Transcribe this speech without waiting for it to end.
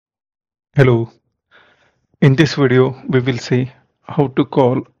Hello, in this video we will see how to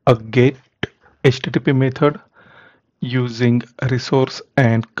call a get HTTP method using resource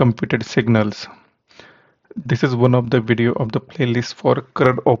and computed signals. This is one of the video of the playlist for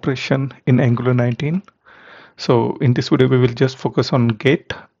CRUD operation in Angular 19. So in this video we will just focus on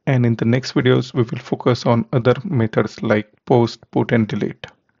get, and in the next videos we will focus on other methods like post, put and delete.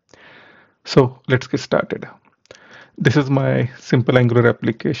 So let's get started. This is my simple Angular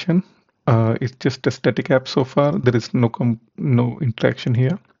application. It's just a static app so far. There is no interaction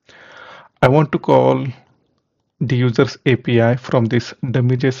here. I want to call the user's API from this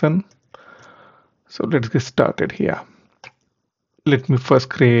dummy JSON. So let's get started here. Let me first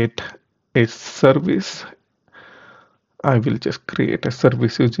create a service. I will just create a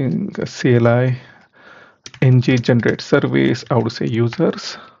service using a CLI ng generate service. I would say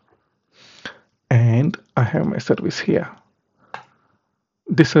users, and I have my service here.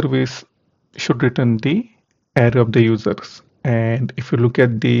 This service should return the array of the users. And if you look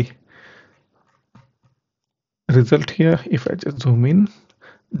at the result here, if I just zoom in,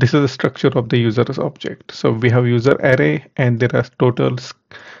 this is the structure of the users object. So we have user array and there are total,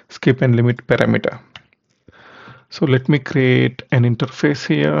 skip and limit parameter. So let me create an interface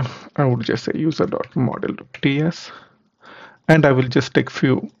here. I would just say user.model.ts, and I will just take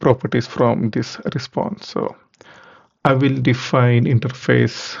few properties from this response. So I will define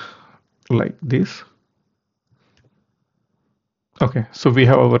interface like this. Okay, so we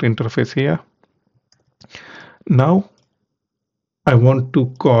have our interface here. Now I want to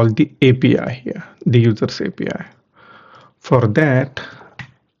call the API here, the user's API. For that,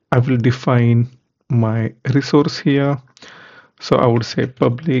 I will define my resource here. So I would say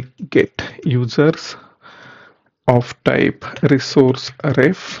public get users of type resource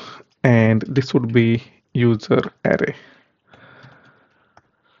ref, and this would be user array.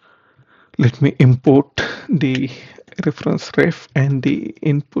 Let me import the reference ref and the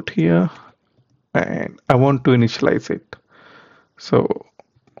input here, and I want to initialize it. So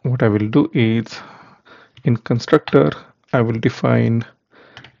what I will do is, in constructor I will define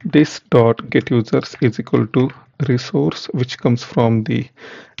this dot get users is equal to resource, which comes from the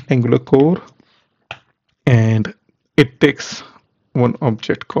Angular core, and it takes one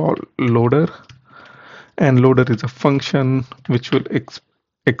object called loader, and loader is a function which will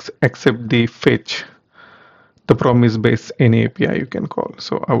accept the fetch, the promise based any API you can call.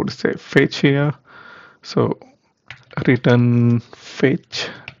 So I would say fetch here. So return fetch,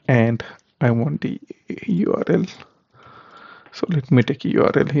 and I want the URL. So let me take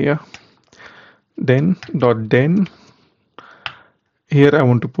URL here. Then here I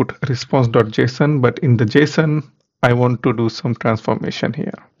want to put response.json, but in the JSON I want to do some transformation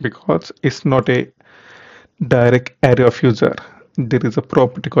here because it's not a direct array of user. There is a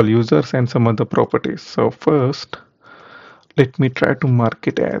property called users and some other properties. So first let me try to mark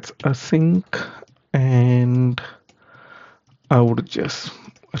it as async, and I would just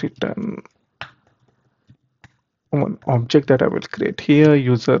return one object that I will create here,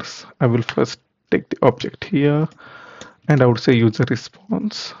 users. I will first take the object here, and I would say user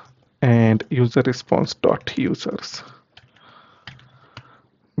response and user response dot users,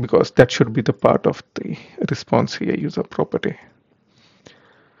 because that should be the part of the response here, user property.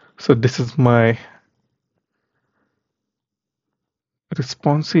 So this is my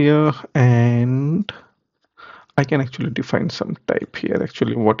response here, and I can actually define some type here,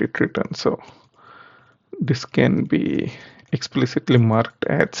 actually what it returns. So this can be explicitly marked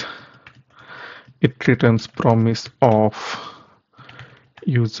as it returns promise of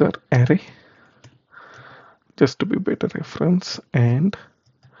user array, just to be better reference. And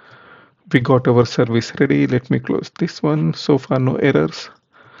we got our service ready. Let me close this one. So far no errors.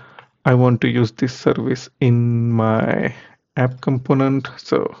 I want to use this service in my app component.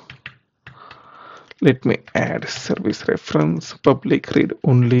 So let me add service reference public read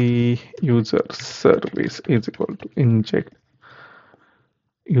only user service is equal to inject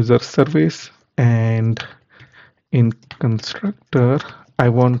user service, and in constructor I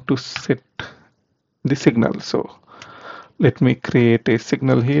want to set the signal. So let me create a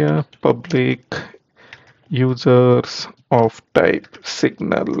signal here, public users of type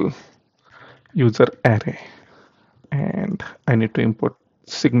signal user array, and I need to import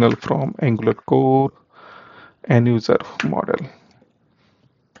signal from Angular core and user model.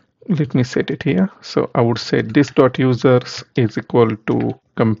 Let me set it here. So I would say this dot users is equal to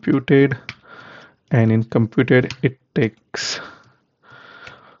computed, and in computed it takes,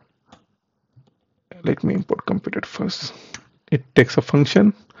 let me import computed first. It takes a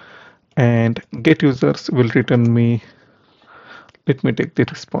function, and get users will return me let me take the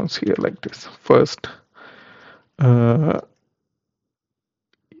response here like this. First, uh,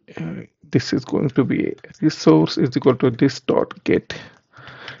 this is going to be resource is equal to this dot get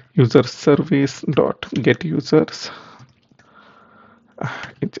user service dot get users.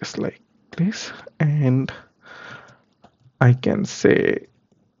 It's just like this, and I can say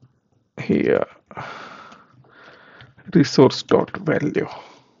here resource dot value,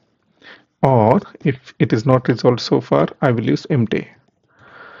 or if it is not resolved so far, I will use empty,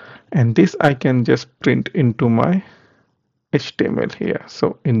 and this I can just print into my HTML here.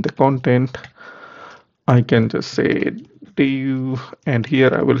 So in the content I can just say div, and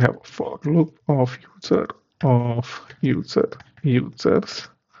here I will have a for loop of users,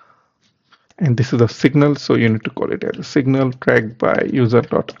 and this is a signal, so you need to call it as a signal tracked by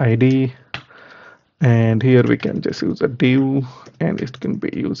user.id, and here we can just use a div, and it can be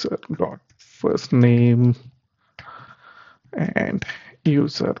user dot first name and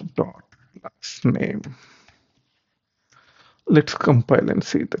user dot last name. Let's compile and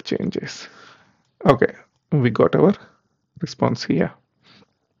see the changes. Okay, we got our response here.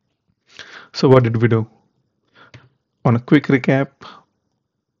 So what did we do? On a quick recap,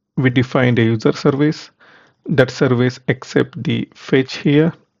 we defined a user service. That service accept the fetch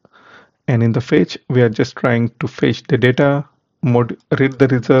here, and in the fetch we are just trying to fetch the data, read the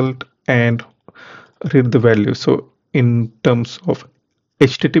result, and read the value. So in terms of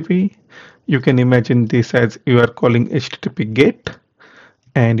HTTP, you can imagine this as you are calling HTTP GET,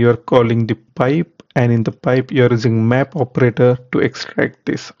 and you are calling the pipe, and in the pipe you are using map operator to extract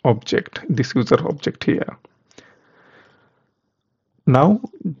this object, this user object here. Now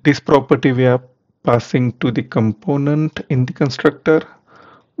this property we are passing to the component in the constructor,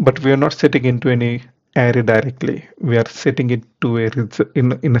 but we are not setting into any array directly. We are setting it to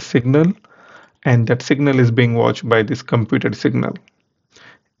in a signal, and that signal is being watched by this computed signal.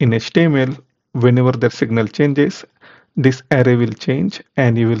 In HTML, whenever the signal changes, this array will change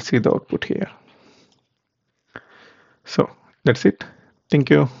and you will see the output here. So that's it. Thank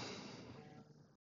you.